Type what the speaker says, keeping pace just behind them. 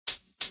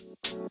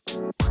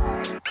Alright.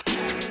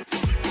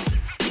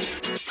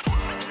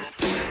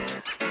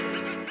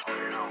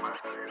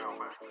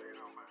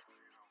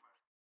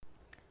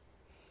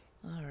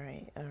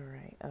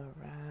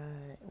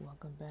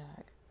 Welcome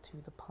back to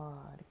the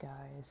pod,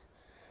 guys.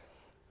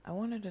 I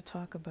wanted to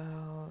talk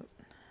about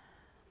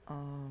a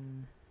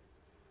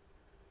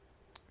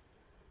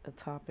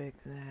topic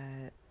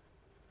that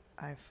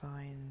I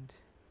find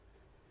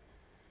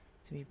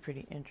to be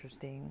pretty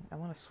interesting. I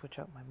want to switch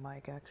up my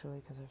mic actually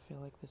because I feel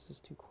like this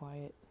is too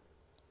quiet.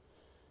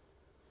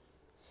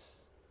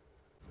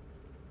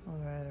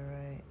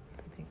 Alright.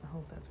 I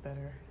hope that's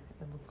better.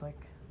 It looks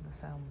like the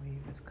sound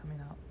wave is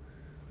coming out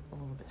a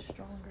little bit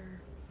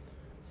stronger.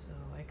 So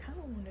I kind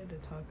of wanted to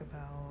talk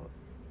about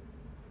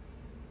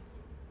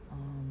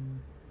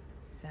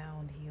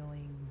sound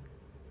healing.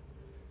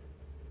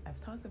 I've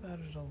talked about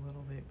it a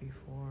little bit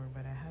before,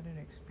 but I had an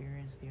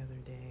experience the other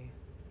day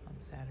on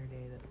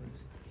Saturday that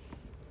was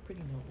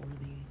pretty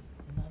noteworthy.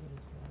 And now that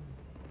it's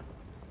Wednesday,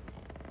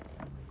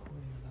 I'm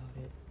recording about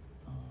it,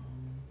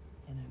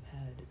 and I've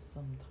had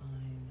some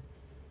time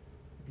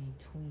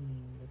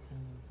between the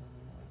kind of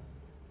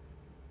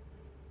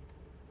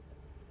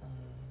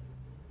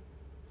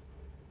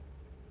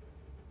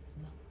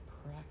not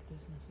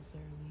practice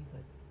necessarily,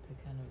 but to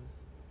kind of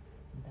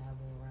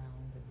dabble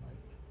around in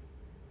like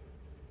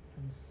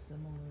some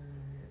similar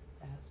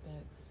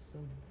aspects. So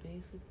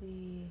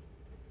basically,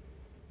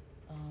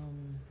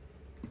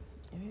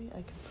 maybe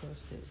I can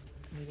post it.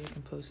 Maybe I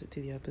can post it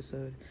to the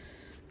episode.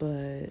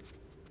 But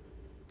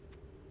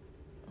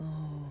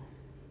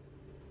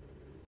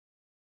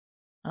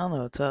I don't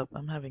know what's up.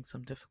 I'm having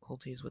some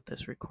difficulties with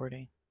this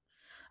recording.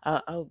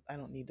 I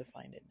don't need to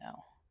find it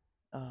now,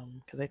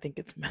 because I think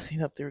it's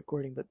messing up the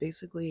recording. But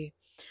basically,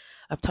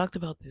 I've talked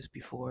about this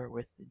before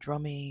with the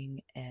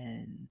drumming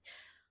and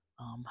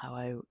how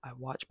I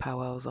watch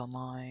powwows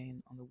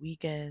online on the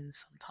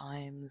weekends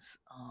sometimes.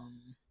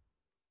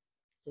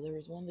 So there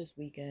was one this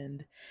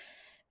weekend,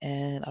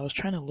 and I was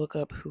trying to look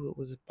up who it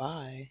was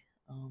by,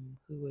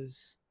 who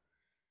was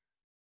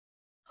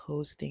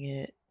hosting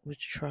it,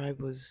 which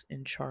tribe was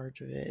in charge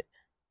of it.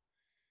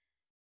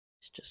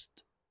 It's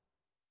just,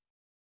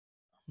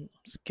 I'm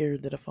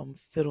scared that if I'm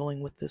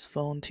fiddling with this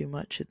phone too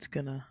much, it's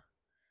gonna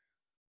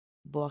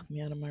block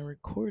me out of my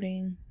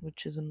recording,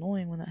 which is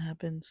annoying when that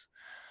happens.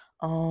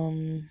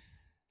 So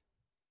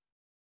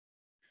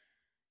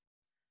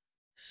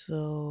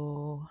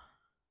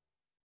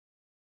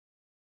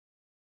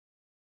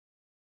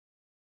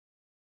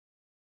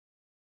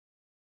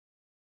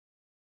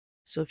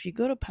if you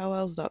go to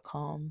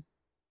powwows.com,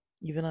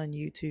 even on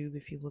YouTube,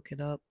 if you look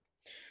it up,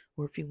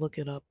 or if you look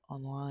it up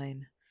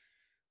online,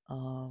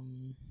 wow,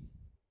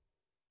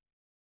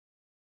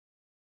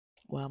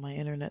 my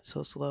internet's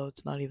so slow,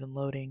 it's not even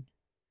loading.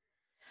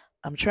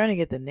 I'm trying to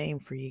get the name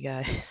for you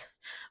guys,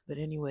 but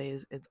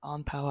anyways, it's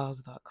on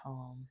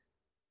powwows.com.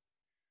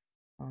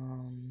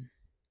 I'm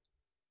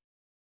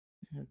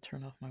gonna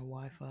turn off my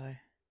Wi-Fi,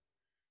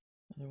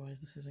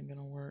 otherwise this isn't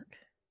gonna work.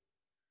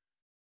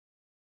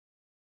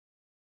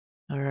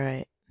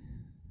 Alright.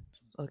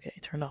 Okay,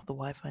 turned off the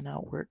Wi-Fi, now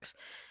it works.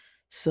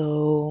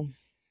 So,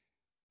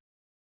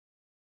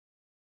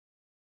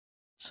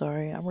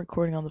 sorry, I'm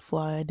recording on the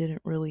fly. I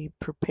didn't really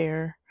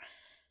prepare.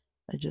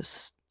 I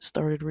just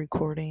started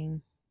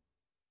recording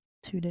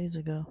 2 days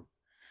ago.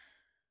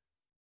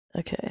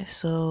 Okay,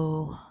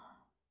 so,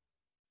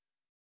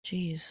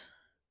 jeez,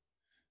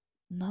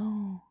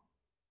 no.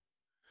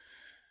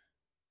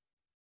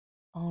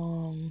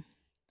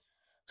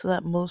 So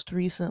that most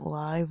recent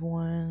live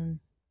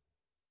one,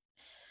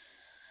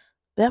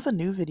 they have a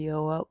new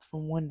video up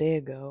from 1 day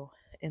ago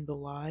in the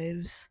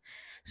lives.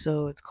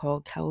 So it's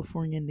called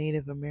California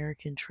Native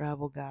American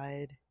Travel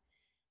Guide.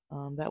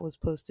 That was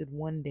posted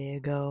 1 day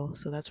ago,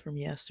 so that's from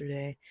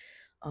yesterday.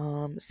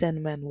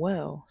 San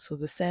Manuel. So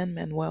the San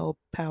Manuel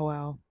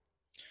powwow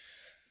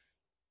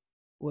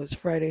was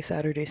Friday,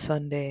 Saturday,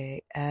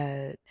 Sunday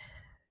at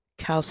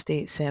Cal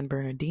State San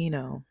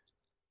Bernardino.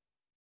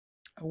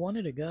 I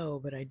wanted to go,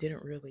 but I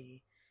didn't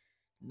really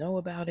know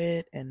about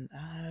it, and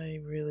I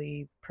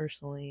really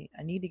personally,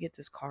 I need to get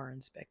this car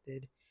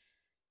inspected.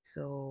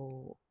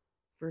 So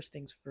first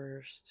things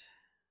first,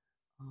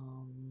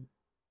 I'm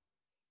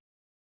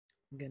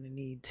gonna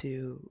need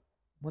to,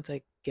 once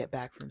I get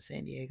back from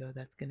San Diego,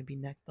 that's gonna be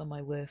next on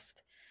my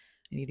list.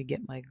 I need to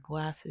get my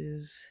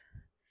glasses.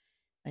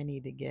 I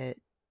need to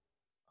get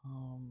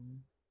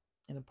an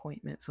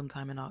appointment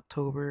sometime in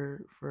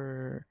October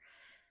for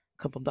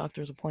a couple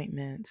doctor's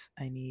appointments.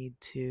 I need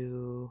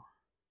to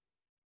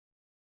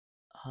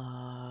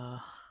I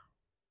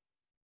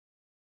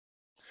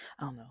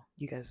don't know.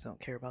 You guys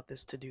don't care about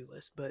this to-do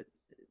list, but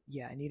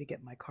yeah, I need to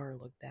get my car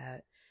looked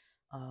at.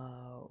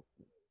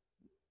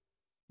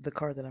 The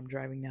car that I'm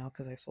driving now,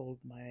 because I sold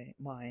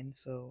mine,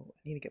 so I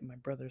need to get my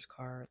brother's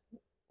car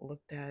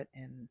looked at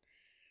and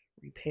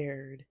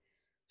repaired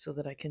so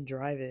that I can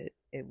drive it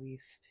at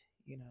least.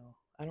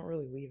 I don't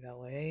really leave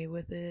LA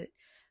with it.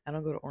 I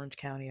don't go to Orange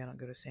County. I don't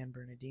go to San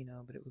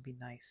Bernardino, but it would be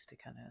nice to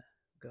kind of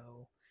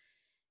go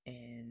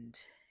and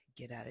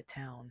get out of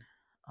town.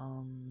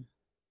 Um,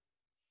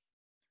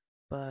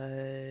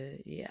 but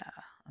yeah,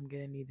 I'm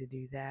gonna need to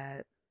do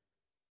that.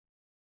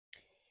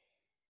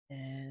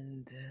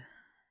 And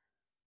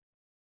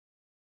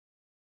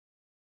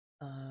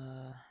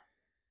uh,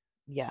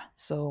 yeah,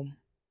 so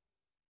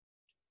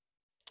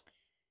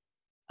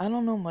I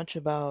don't know much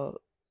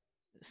about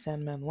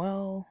San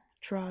Manuel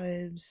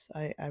tribes.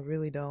 I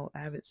really don't. I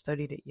haven't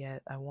studied it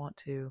yet. I want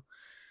to.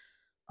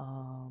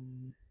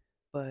 Um,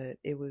 but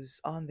it was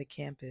on the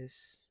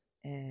campus,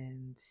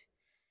 and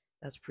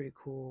that's pretty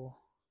cool.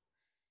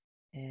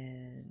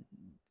 And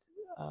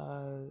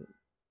uh,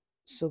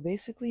 so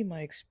basically,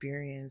 my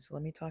experience.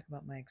 Let me talk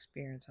about my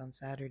experience on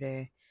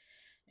Saturday.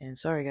 And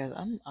sorry, guys,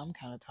 I'm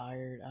kind of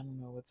tired. I don't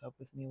know what's up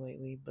with me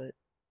lately, but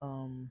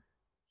um,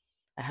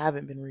 I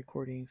haven't been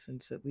recording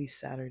since at least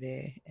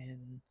Saturday,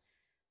 and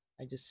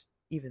I just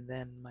even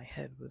then my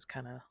head was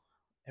kind of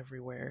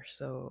everywhere.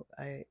 So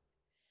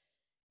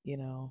you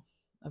know,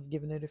 I've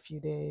given it a few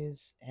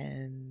days,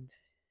 and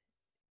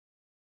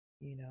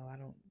I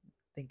don't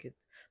think it.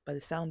 By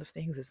the sound of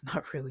things, it's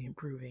not really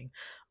improving,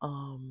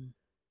 um,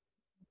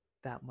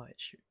 that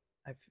much.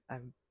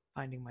 I'm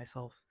finding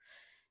myself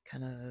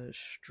kind of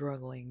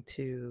struggling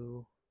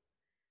to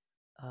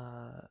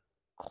uh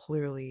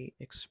clearly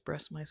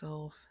express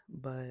myself,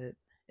 but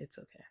it's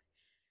okay.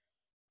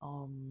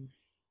 Um,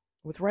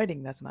 with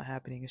writing, that's not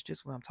happening. It's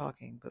just when I'm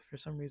talking. But for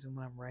some reason,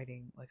 when I'm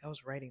writing, like I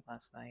was writing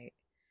last night,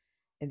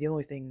 and the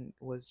only thing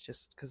was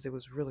just because it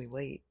was really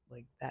late,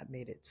 like that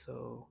made it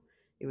so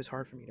it was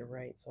hard for me to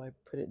write. So I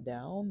put it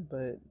down.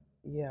 But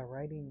yeah,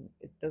 writing,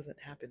 it doesn't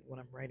happen when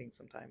I'm writing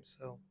sometimes.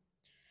 So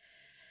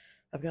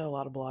I've got a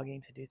lot of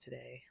blogging to do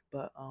today,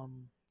 but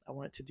I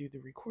wanted to do the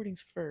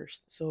recordings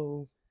first.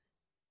 So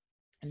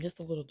I'm just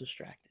a little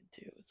distracted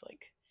too. It's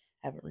like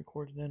I haven't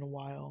recorded in a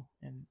while,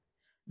 and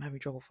I'm having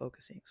trouble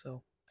focusing.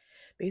 So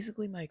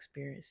basically, my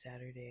experience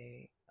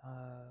Saturday,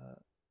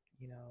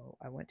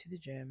 I went to the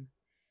gym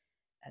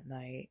at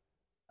night.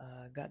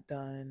 Got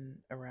done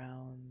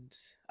around.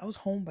 I was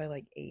home by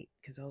like 8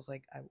 because I was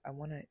like, I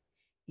want to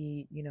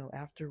eat.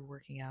 After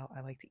working out,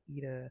 I like to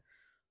eat a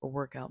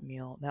workout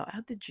meal. Now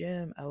at the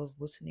gym, I was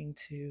listening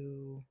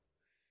to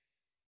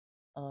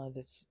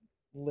this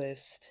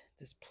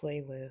this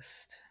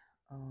playlist.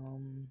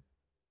 Um,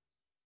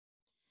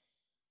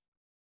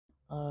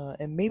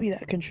 and maybe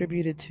that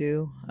contributed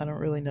too. I don't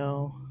really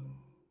know,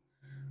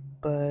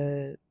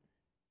 but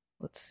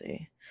let's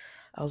see.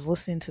 I was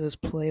listening to this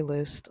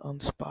playlist on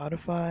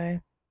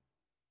Spotify.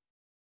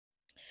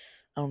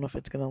 I don't know if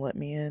it's gonna let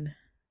me in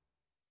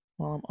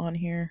while I'm on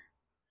here.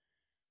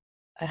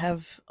 I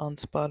have on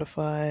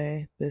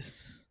Spotify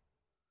this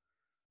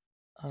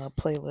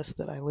playlist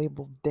that I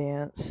labeled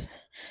dance.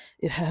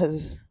 It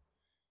has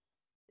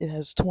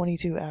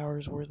 22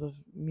 hours worth of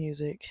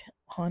music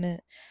on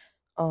it.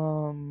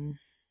 Um,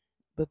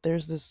 but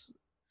there's this.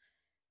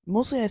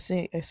 Mostly, I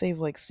save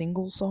like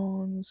single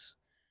songs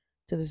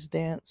to this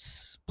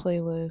dance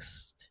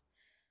playlist.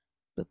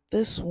 But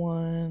this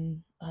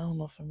one, I don't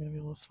know if I'm gonna be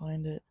able to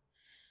find it.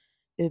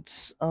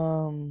 It's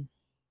a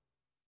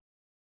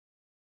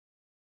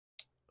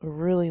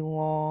really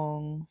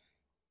long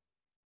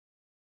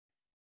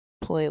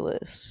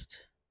playlist.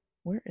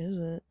 Where is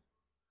it?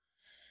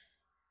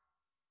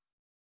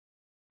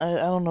 I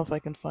don't know if I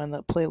can find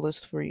that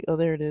playlist for you. Oh,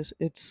 there it is.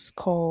 It's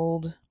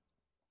called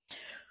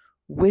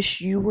Wish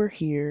You Were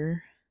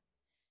Here.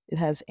 It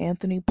has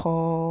Anthony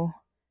Paul,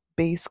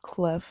 Bass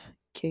Clef,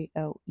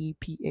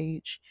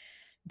 Kleph,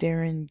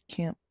 Darren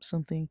Camp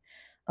something.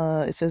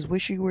 It says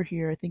Wish You Were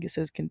Here. I think it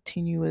says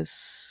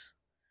continuous.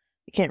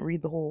 I can't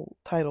read the whole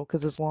title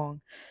because it's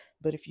long.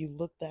 But if you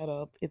look that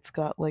up, it's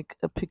got like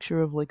a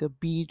picture of like a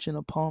beach and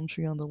a palm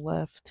tree on the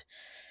left.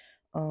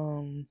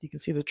 You can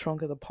see the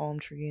trunk of the palm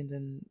tree and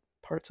then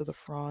parts of the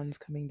fronds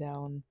coming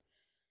down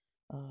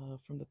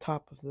from the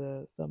top of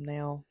the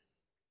thumbnail.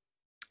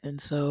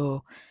 And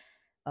so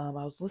I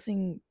was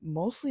listening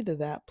mostly to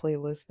that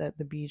playlist at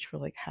the beach for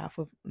like half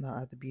of,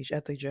 not at the beach,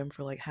 at the gym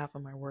for like half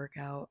of my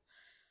workout.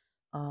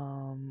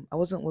 I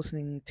wasn't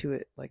listening to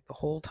it like the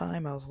whole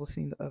time. I was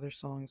listening to other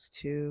songs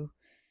too.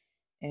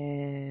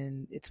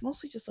 And it's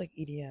mostly just like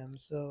EDM.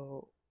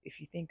 So if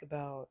you think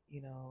about,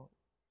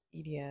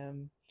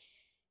 EDM,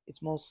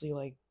 it's mostly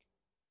like,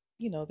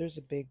 there's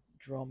a big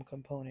drum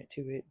component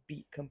to it,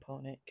 beat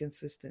component,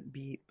 consistent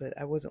beat, but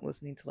I wasn't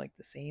listening to like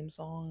the same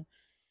song.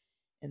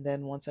 And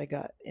then once I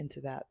got into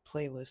that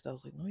playlist, I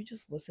was like, let me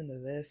just listen to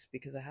this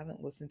because I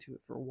haven't listened to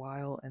it for a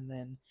while. And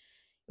then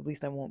at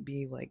least I won't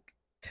be like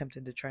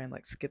tempted to try and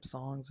like skip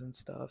songs and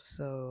stuff.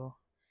 So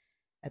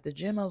at the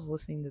gym, I was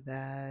listening to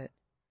that.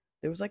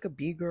 There was like a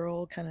B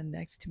girl kind of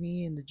next to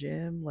me in the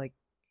gym, like,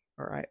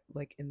 or I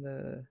like in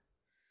the,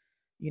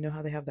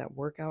 how they have that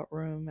workout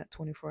room at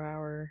 24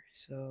 hour.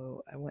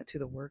 So I went to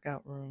the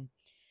workout room.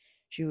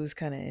 She was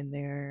kind of in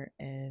there,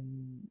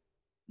 and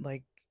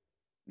like,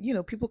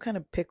 people kind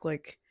of pick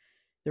like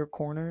their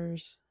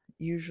corners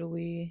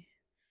usually.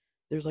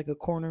 There's like a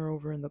corner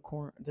over in the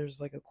corner.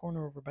 There's like a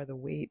corner over by the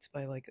weights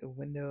by like a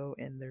window,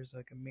 and there's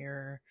like a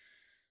mirror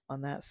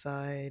on that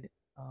side.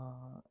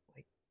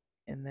 Like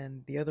and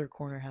then the other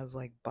corner has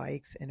like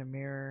bikes and a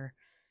mirror,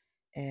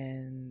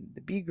 and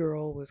the B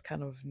girl was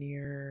kind of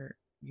near,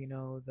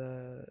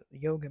 the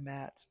yoga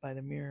mats by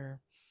the mirror.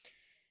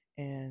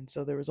 And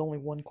so there was only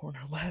one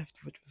corner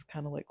left, which was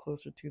kind of like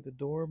closer to the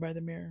door by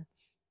the mirror.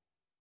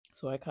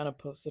 So I kind of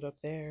posted up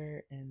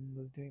there and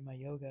was doing my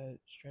yoga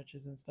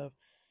stretches and stuff.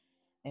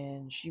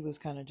 And she was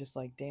kind of just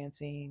like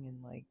dancing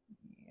and like,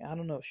 I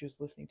don't know what she was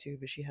listening to,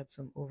 but she had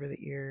some over the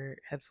ear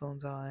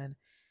headphones on.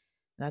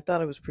 And I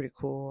thought it was pretty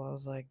cool. I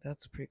was like,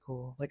 that's pretty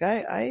cool. Like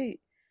I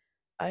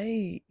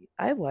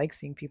like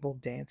seeing people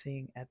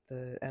dancing at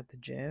the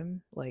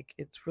gym. Like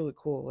it's really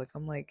cool. Like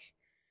I'm like,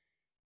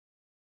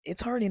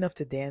 it's hard enough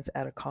to dance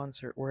at a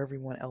concert where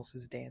everyone else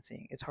is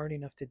dancing. It's hard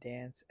enough to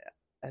dance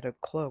at a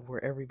club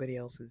where everybody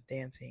else is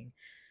dancing.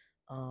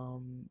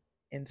 Um,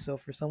 and so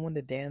for someone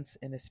to dance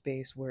in a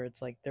space where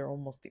it's like they're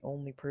almost the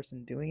only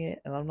person doing it,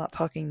 and I'm not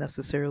talking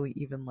necessarily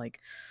even like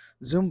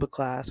Zumba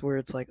class where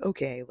it's like,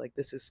 okay, like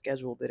this is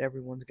scheduled that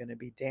everyone's going to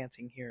be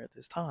dancing here at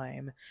this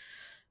time.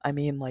 I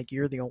mean, like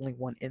you're the only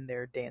one in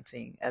there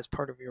dancing as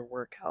part of your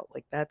workout.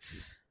 Like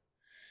that's,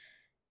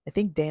 I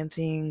think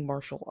dancing,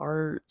 martial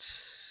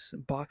arts,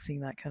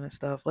 boxing, that kind of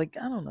stuff. Like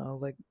I don't know,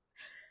 like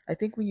I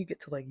think when you get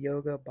to like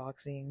yoga,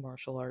 boxing,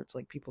 martial arts,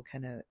 like people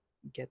kind of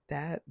get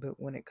that, but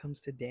when it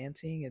comes to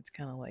dancing, it's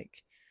kind of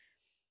like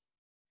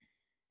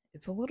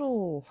it's a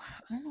little,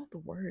 I don't know what the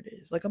word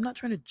is. Like I'm not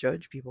trying to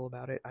judge people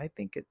about it. I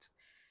think it's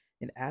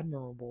an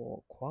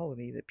admirable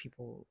quality that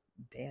people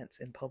dance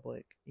in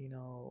public,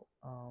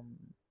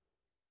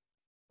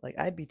 like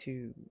I'd be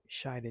too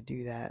shy to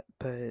do that,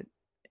 but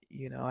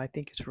I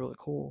think it's really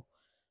cool.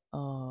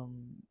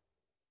 Um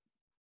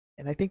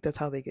and I think that's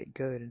how they get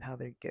good and how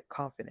they get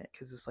confident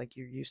because it's like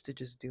you're used to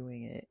just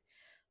doing it.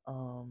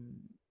 Um,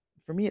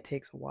 for me, it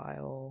takes a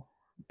while,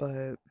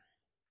 but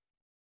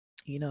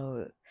you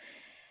know,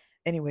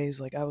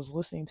 anyways, like I was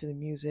listening to the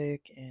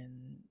music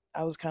and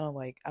I was kind of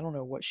like, I don't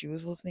know what she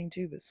was listening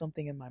to, but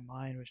something in my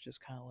mind was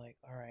just kind of like,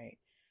 all right,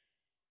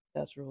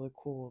 that's really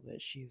cool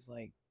that she's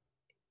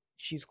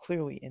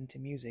clearly into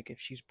music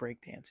if she's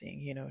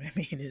breakdancing. You know what I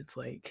mean? It's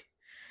like,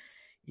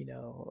 you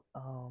know,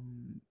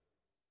 um,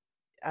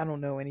 I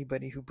don't know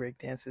anybody who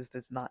breakdances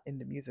that's not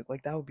into music.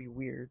 Like that would be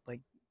weird.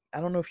 Like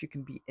I don't know if you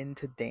can be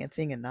into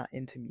dancing and not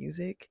into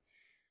music.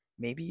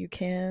 Maybe you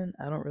can.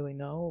 I don't really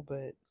know,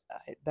 but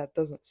that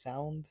doesn't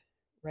sound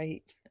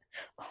right.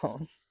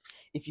 Um,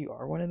 if you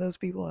are one of those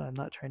people, I'm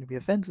not trying to be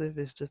offensive.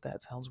 It's just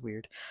that sounds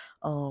weird.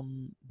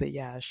 But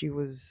yeah, she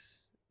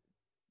was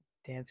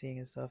dancing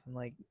and stuff, and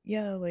like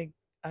yeah, like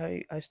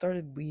I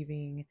started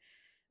leaving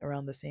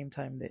around the same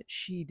time that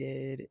she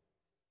did.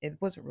 It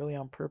wasn't really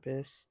on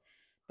purpose,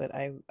 but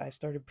I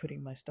started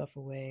putting my stuff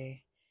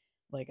away.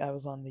 Like I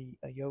was on the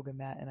a yoga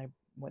mat and I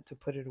went to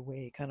put it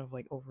away, kind of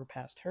like over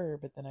past her,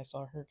 but then I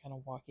saw her kind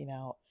of walking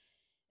out,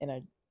 and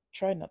I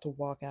tried not to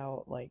walk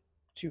out like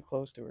too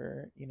close to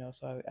her,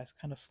 so I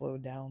kind of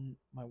slowed down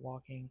my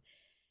walking.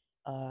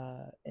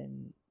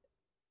 And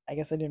I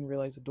guess I didn't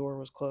realize the door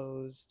was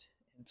closed,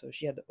 and so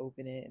she had to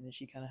open it, and then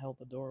she kind of held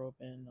the door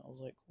open. I was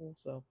like, cool.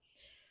 So,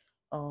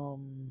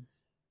 um,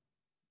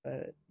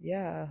 but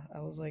yeah, I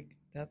was like,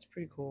 that's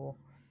pretty cool.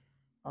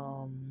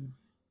 Um,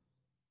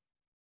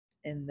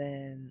 and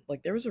then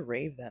like there was a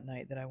rave that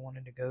night that I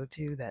wanted to go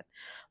to that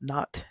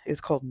not is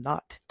called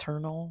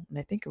Nocturnal, and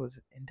I think it was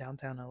in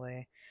downtown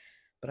LA.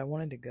 But I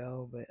wanted to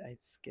go, but I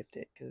skipped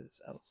it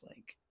because I was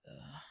like,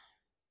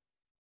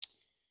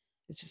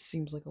 it just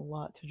seems like a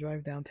lot to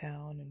drive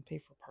downtown and pay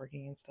for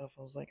parking and stuff.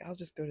 I was like, I'll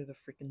just go to the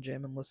freaking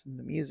gym and listen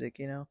to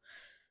music.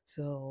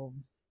 So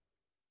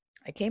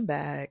I came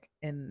back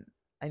and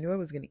I knew I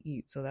was gonna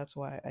eat, so that's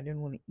why I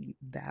didn't want to eat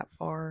that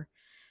far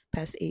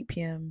past 8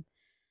 p.m.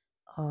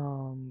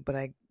 But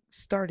I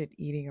started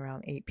eating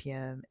around 8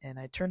 p.m. and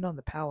I turned on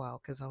the powwow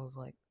because I was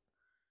like,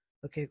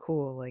 okay,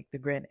 cool. Like the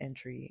grand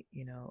entry,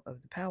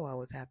 of the powwow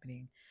was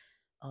happening.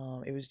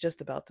 It was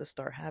just about to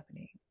start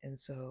happening, and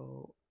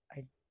so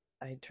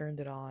I turned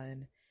it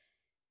on,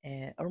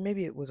 and or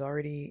maybe it was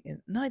already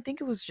in. No, I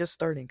think it was just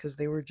starting because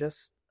they were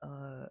just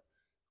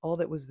all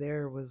that was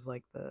there was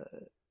like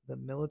the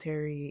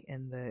military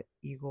and the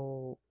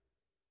Eagle.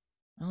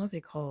 I don't know if they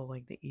call it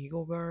like the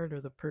Eagle Guard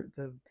or the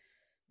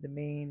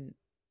main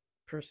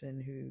person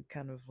who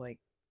kind of like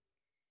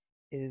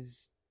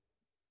is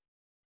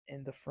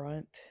in the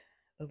front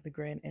of the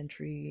grand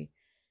entry,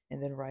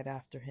 and then right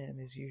after him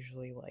is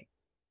usually like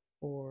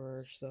four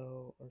or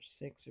so or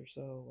six or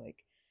so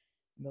like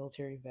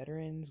military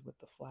veterans with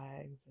the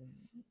flags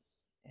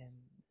and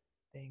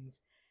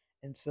things.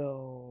 And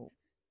so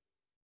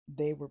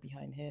they were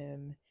behind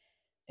him,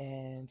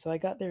 and so I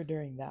got there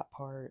during that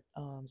part.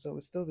 So it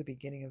was still the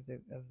beginning of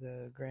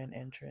the grand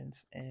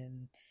entrance,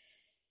 and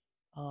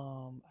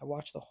I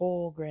watched the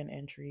whole grand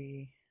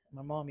entry.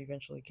 My mom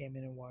eventually came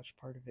in and watched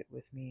part of it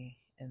with me,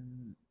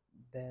 and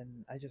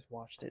then I just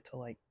watched it till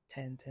like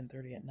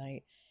 10:30 at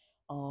night.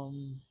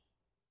 Um,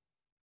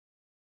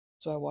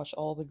 so I watched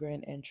all the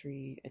grand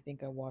entry. I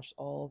think I watched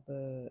all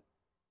the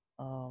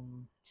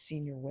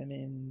senior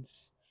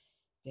women's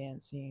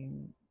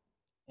dancing,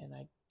 and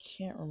I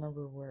can't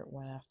remember where it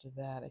went after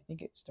that. I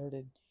think it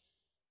started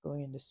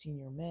going into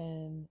senior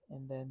men,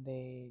 and then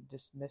they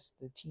dismissed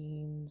the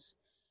teens,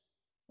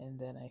 and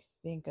then I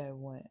think it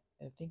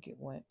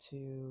went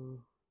to,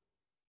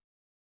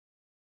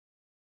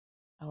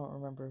 I don't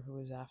remember who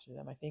was after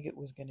them. I think it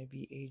was going to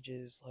be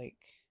ages like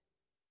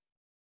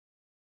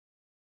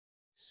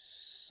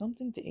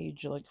something to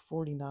age like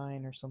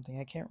 49 or something.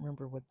 I can't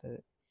remember what the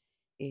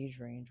age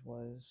range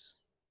was.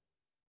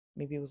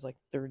 Maybe it was like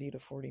 30 to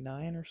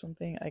 49 or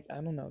something. I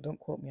don't know. Don't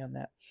quote me on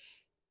that.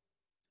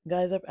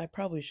 Guys, I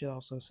probably should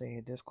also say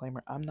a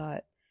disclaimer. I'm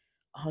not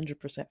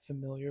 100%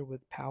 familiar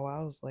with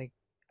powwows. Like,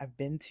 I've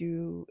been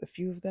to a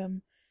few of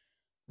them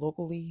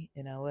locally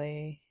in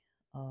LA.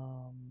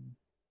 Um,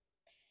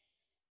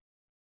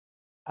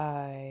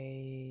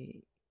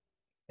 I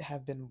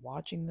have been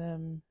watching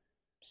them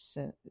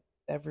since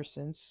ever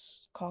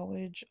since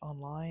college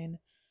online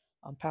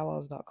on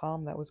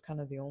powwows.com. That was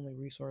kind of the only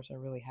resource I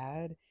really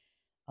had.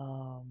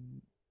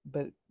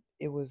 But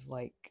it was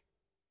like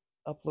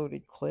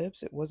uploaded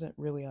clips. It wasn't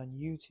really on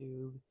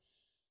YouTube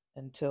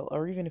until,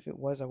 or even if it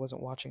was, I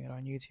wasn't watching it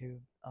on YouTube.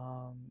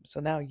 So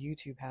now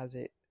YouTube has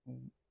it.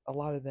 A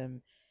lot of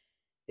them,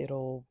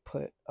 it'll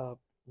put up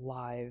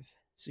live.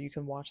 So you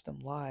can watch them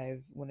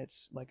live when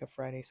it's like a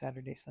Friday,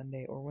 Saturday,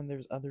 Sunday, or when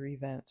there's other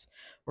events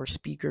or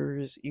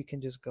speakers. You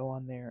can just go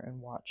on there and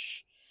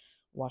watch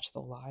the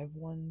live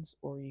ones,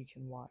 or you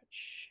can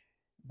watch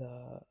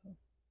the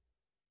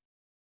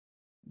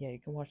yeah, you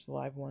can watch the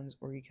live ones,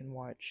 or you can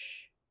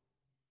watch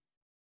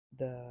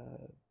the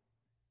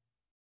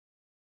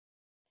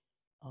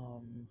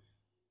um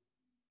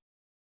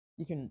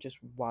you can just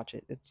watch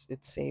it. It's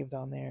saved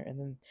on there, and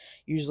then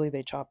usually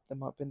they chop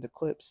them up into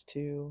clips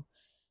too.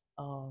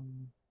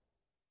 Um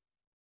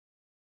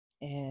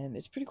and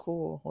it's pretty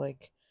cool.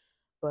 Like,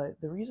 but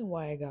the reason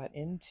why I got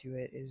into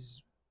it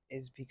is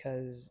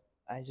because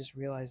I just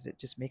realized it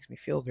just makes me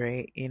feel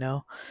great, you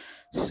know?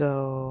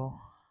 So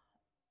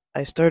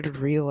I started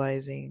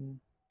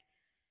realizing,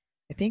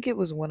 I think it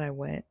was when I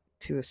went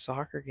to a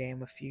soccer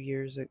game a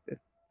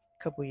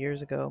couple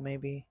years ago,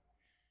 maybe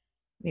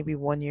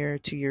 1 year,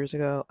 2 years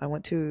ago. I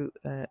went to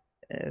a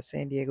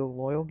San Diego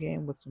Loyal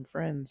game with some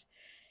friends,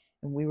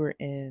 and we were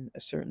in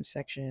a certain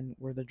section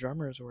where the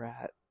drummers were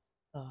at,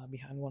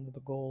 behind one of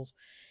the goals,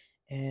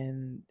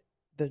 and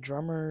the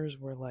drummers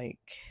were like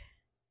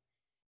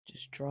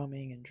just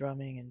drumming and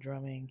drumming and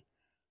drumming,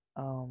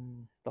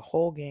 the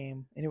whole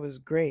game, and it was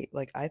great.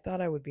 Like, I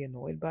thought I would be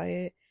annoyed by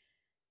it,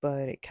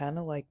 but it kind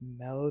of like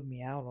mellowed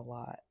me out a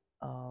lot.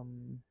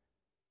 Um,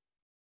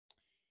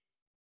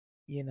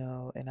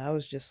 and I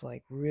was just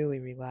like really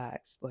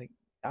relaxed. Like,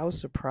 I was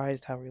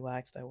surprised how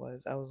relaxed I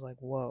was. I was like,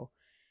 whoa,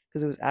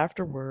 because it was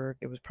after work.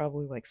 It was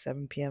probably like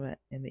 7 p.m.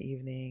 in the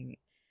evening,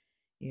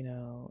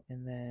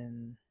 and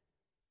then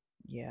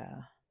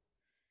yeah.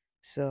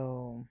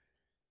 So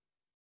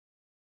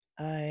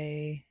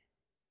I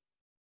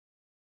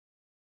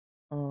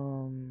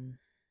um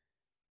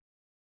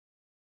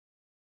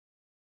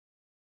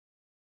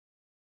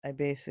I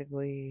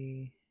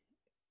basically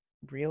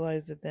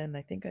realized it then.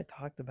 I think I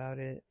talked about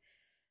it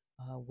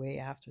way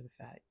after the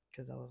fact,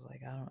 because I was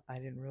like, I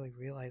didn't really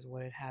realize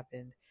what had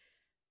happened.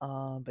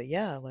 But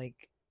yeah,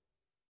 like,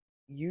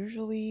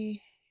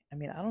 usually, I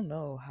mean, I don't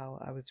know how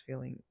I was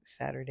feeling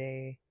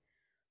Saturday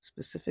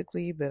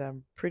specifically, but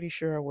I'm pretty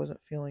sure I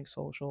wasn't feeling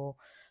social.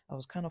 I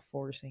was kind of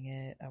forcing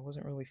it. I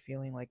wasn't really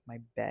feeling like my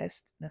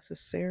best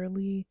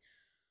necessarily,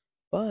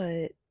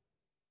 but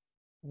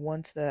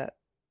once that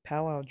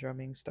powwow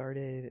drumming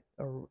started,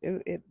 or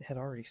it had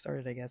already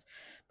started, I guess,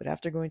 but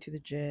after going to the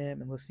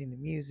gym and listening to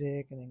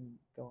music and then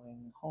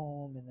going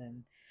home and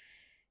then,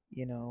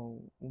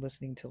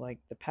 listening to like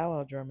the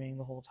powwow drumming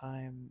the whole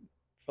time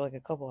for like a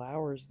couple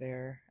hours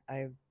there,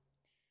 I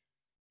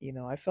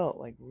felt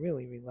like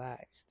really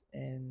relaxed,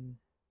 and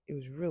it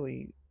was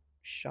really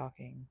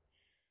shocking.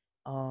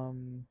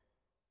 Um,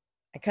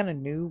 I kind of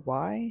knew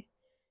why,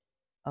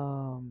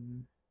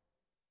 um,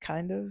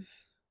 kind of,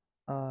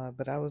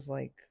 but I was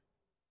like,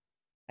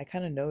 I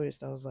kind of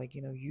noticed, I was like,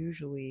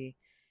 usually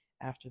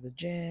after the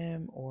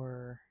gym,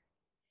 or,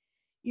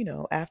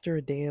 after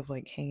a day of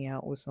like hanging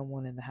out with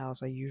someone in the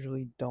house, I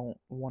usually don't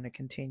want to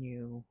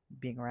continue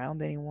being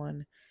around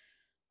anyone.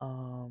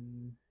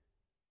 Um,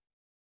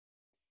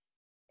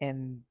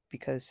 and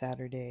because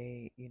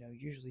Saturday,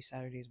 usually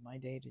Saturday is my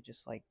day to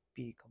just like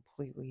be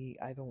completely,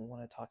 I don't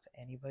want to talk to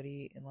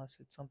anybody unless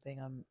it's something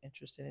I'm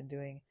interested in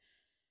doing.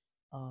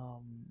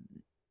 Um,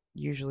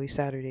 Usually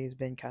Saturday has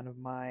been kind of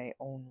my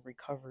own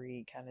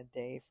recovery kind of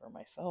day for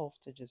myself,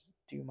 to just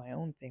do my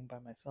own thing by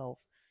myself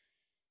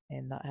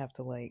and not have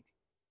to like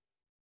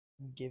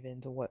give in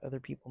to what other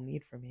people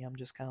need from me. I'm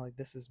just kind of like,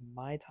 this is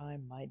my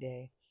time, my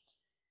day.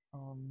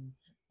 Um,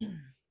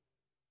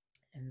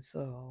 and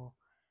so,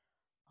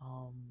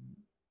 um,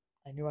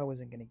 I knew I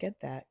wasn't going to get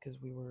that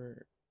because we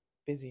were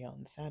busy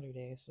on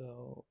Saturday,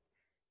 so,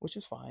 which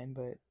is fine,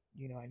 but,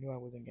 I knew I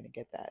wasn't going to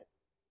get that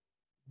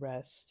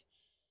rest.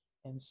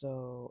 And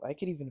so I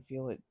could even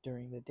feel it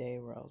during the day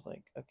where I was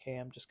like, okay,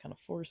 I'm just kind of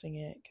forcing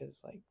it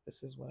because like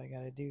this is what I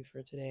got to do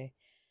for today.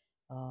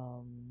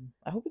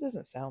 I hope it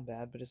doesn't sound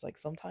bad, but it's like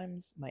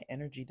sometimes my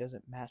energy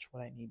doesn't match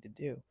what I need to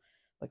do.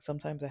 Like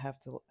sometimes I have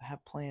to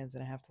have plans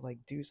and I have to like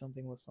do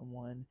something with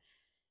someone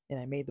and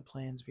I made the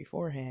plans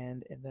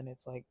beforehand and then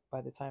it's like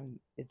by the time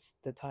it's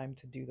the time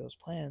to do those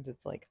plans,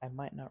 it's like I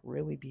might not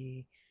really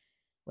be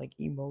like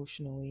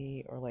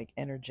emotionally or like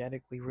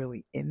energetically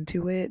really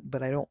into it,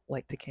 but I don't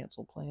like to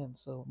cancel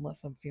plans. So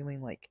unless I'm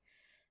feeling like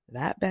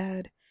that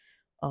bad,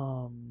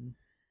 um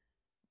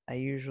I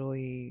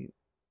usually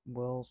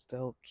will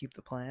still keep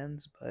the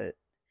plans, but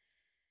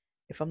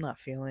if I'm not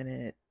feeling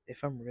it,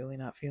 if I'm really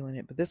not feeling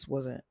it, but this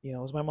wasn't, it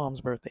was my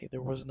mom's birthday.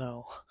 There was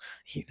no,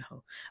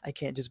 I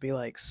can't just be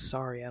like,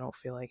 sorry, I don't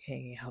feel like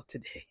hanging out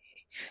today.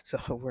 So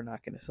we're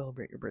not going to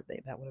celebrate your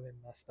birthday. That would have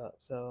been messed up.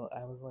 So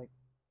I was like,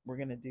 we're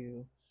going to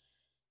do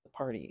the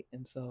party.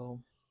 And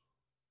so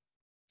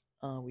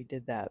we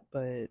did that.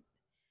 But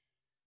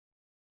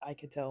I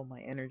could tell my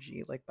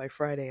energy, like by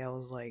Friday, I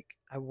was like,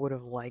 I would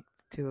have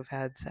liked to have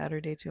had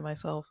Saturday to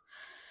myself.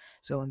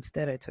 So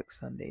instead, I took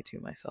Sunday to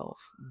myself.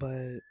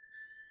 But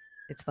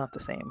it's not the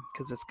same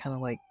because it's kind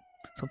of like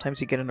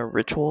sometimes you get in a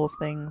ritual of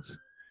things.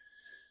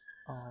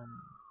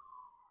 Um,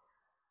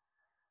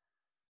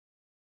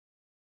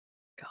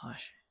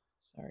 gosh,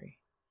 sorry.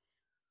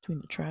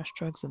 Between the trash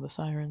trucks and the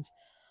sirens.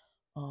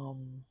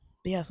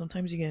 But yeah,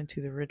 sometimes you get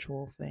into the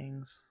ritual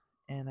things,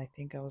 and I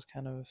think I was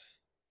kind of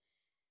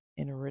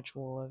in a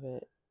ritual of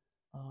it.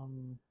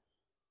 Um,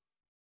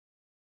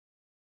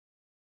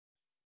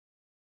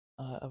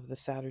 of the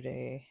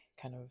Saturday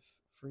kind of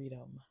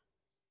freedom.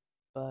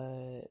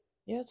 But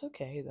yeah, it's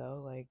okay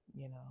though. Like,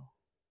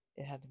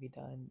 it had to be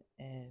done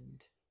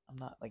and I'm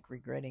not like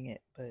regretting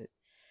it, but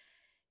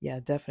yeah,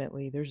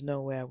 definitely there's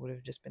no way I would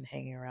have just been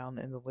hanging around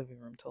in the living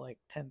room till like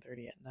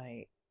 10:30 at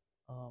night.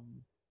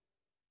 Um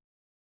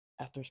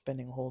After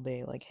spending a whole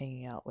day like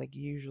hanging out. Like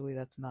usually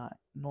that's not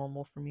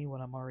normal for me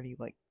when I'm already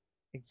like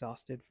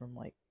exhausted from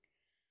like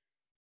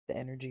the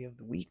energy of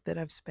the week that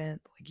I've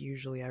spent. Like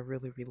usually I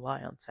really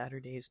rely on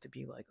Saturdays to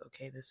be like,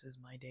 okay, this is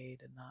my day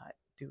to not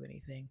do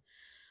anything.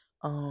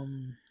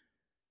 Um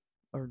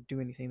or do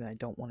anything that I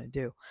don't want to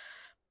do.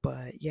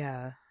 But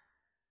yeah,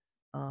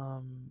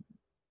 um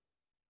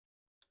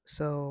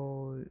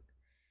so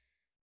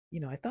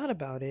I thought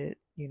about it,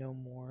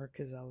 more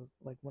because I was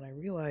like, when I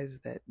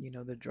realized that,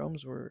 the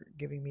drums were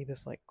giving me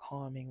this like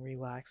calming,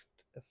 relaxed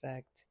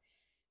effect,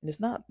 and it's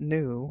not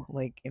new,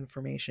 like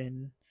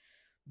information,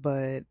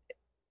 but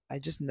I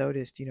just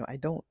noticed,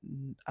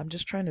 I'm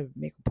just trying to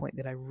make a point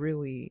that I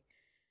really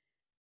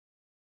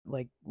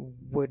like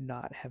would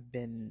not have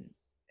been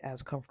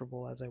as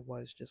comfortable as I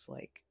was just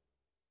like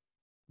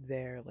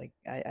there. Like,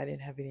 I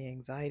didn't have any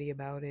anxiety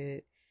about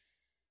it.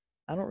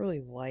 I don't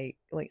really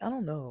like I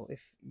don't know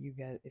if you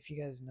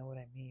guys know what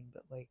I mean,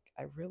 but like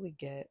I really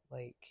get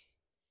like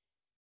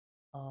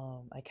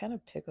I kind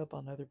of pick up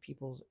on other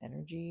people's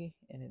energy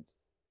and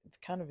it's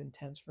kind of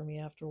intense for me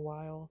after a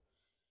while.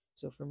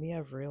 So for me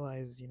I've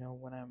realized,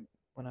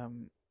 when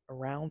I'm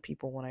around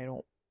people when I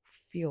don't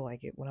feel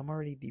like it, when I'm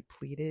already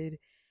depleted,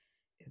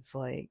 it's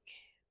like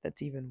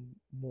that's even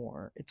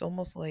more. It's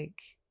almost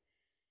like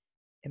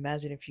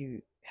imagine if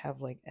you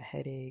have like a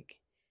headache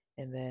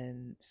and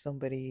then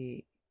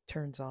somebody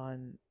turns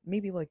on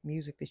maybe like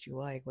music that you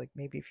like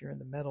maybe if you're in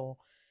the metal,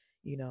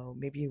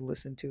 maybe you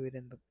listen to it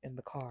in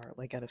the car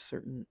like at a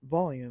certain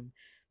volume,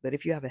 but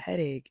if you have a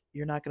headache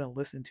you're not going to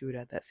listen to it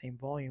at that same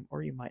volume,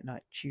 or you might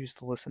not choose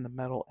to listen to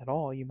metal at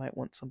all. You might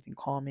want something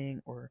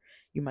calming, or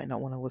you might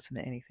not want to listen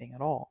to anything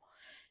at all.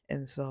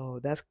 And so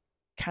that's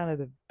kind of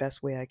the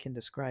best way I can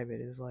describe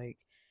it, is like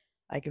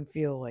I can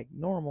feel like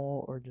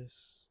normal or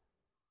just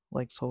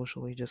like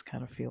socially just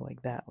kind of feel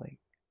like that,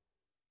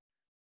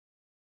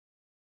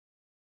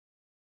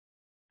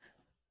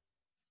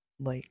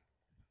 like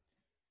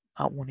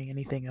not wanting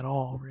anything at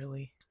all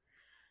really.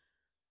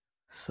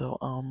 So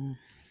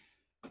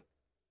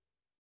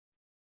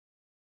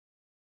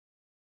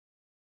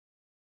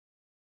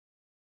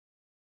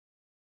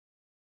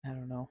I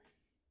don't know,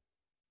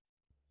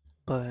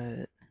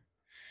 but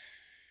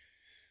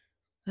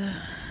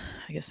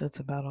I guess that's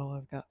about all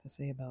I've got to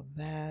say about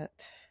that.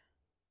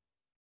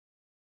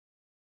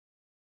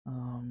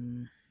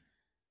 um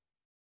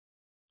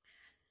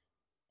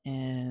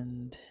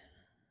and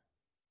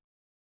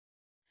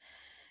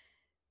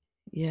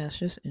yeah, it's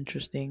just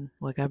interesting.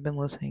 Like I've been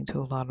listening to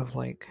a lot of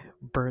like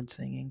bird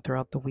singing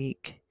throughout the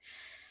week.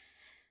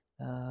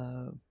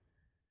 uh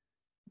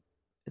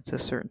it's a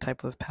certain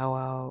type of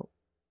powwow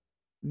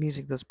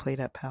music that's played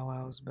at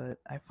powwows, but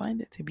I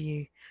find it to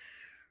be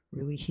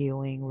really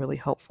healing, really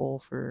helpful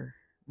for,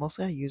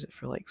 mostly I use it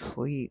for like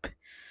sleep,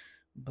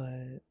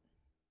 but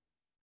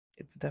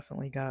it's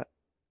definitely got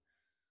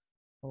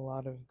a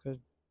lot of good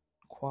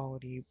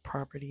quality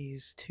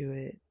properties to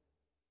it.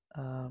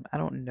 I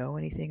don't know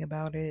anything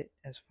about it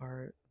as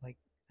far like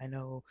I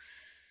know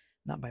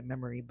not by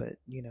memory, but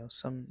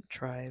some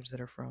tribes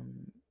that are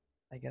from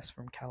I guess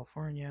from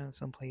California and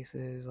some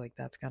places, like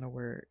that's kind of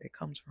where it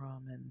comes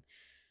from. And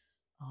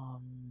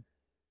um,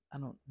 I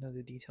don't know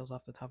the details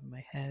off the top of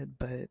my head,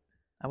 but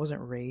I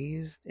wasn't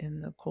raised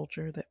in the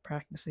culture that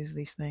practices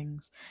these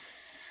things.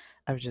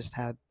 I've just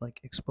had like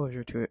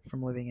exposure to it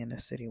from living in a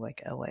city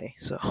like LA.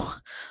 So,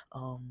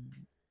 um,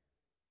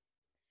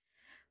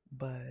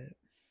 but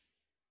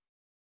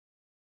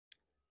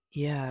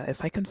yeah,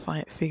 if I can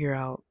figure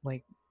out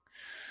like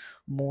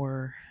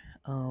more,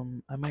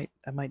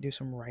 I might do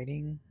some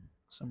writing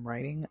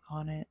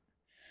on it.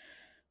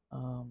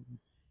 Um,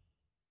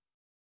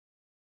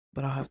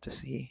 but I'll have to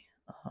see.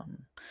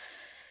 Um,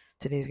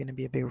 Today's gonna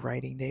be a big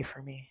writing day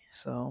for me,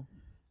 so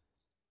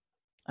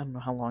I don't know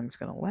how long it's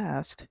gonna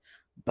last,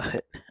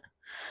 but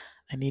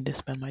I need to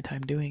spend my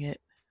time doing it,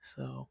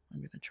 so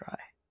I'm gonna try.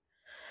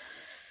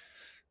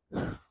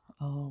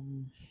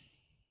 Um,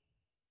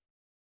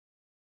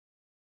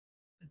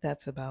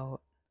 that's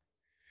about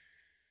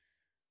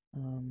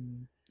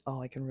um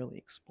all I can really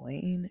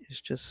explain.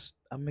 Is just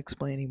I'm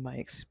explaining my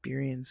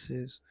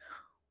experiences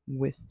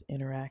with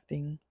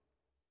interacting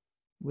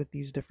with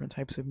these different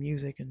types of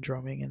music and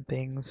drumming and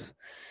things.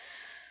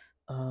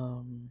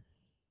 Um,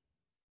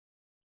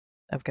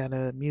 I've got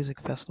a music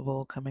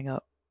festival coming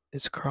up.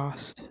 It's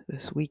Crossed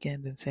this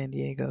weekend in San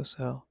Diego,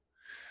 so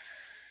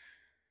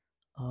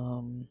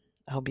um,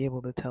 I'll be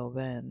able to tell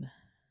then.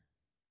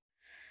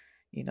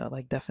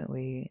 Like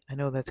definitely, I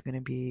know that's going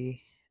to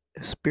be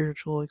a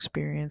spiritual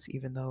experience,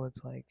 even though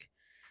it's like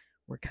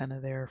we're kind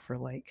of there for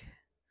like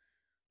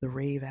the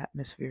rave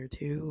atmosphere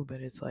too.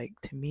 But it's like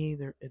to me,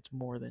 it's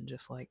more than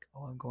just like,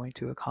 oh, I'm going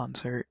to a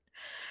concert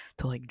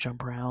to like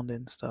jump around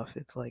and stuff.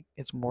 It's like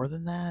it's more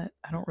than that.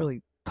 I don't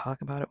really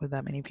talk about it with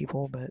that many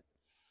people, but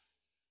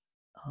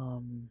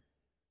um,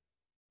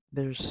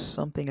 there's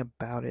something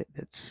about it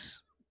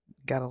that's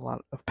got a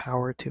lot of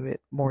power to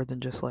it, more than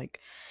just like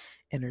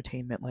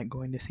entertainment, like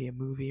going to see a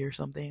movie or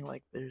something.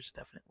 Like there's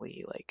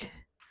definitely like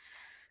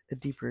a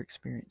deeper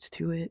experience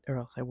to it, or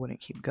else I wouldn't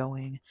keep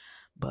going.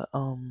 But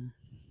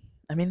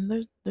I mean,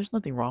 there's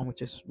nothing wrong with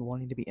just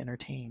wanting to be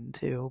entertained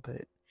too,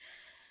 but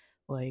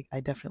like I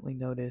definitely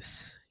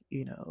notice,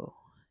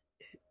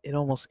 it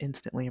almost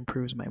instantly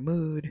improves my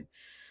mood.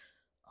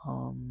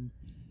 Um,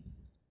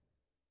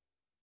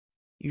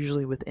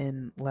 Usually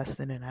within less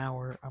than an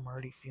hour, I'm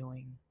already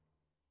feeling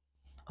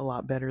a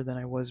lot better than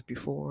I was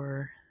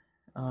before.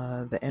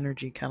 The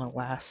energy kind of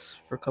lasts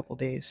for a couple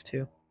days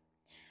too,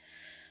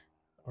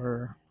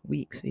 or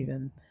weeks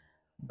even.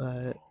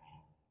 But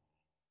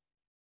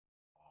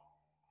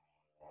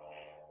all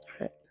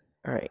right,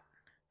 all right.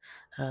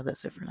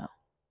 That's it for now.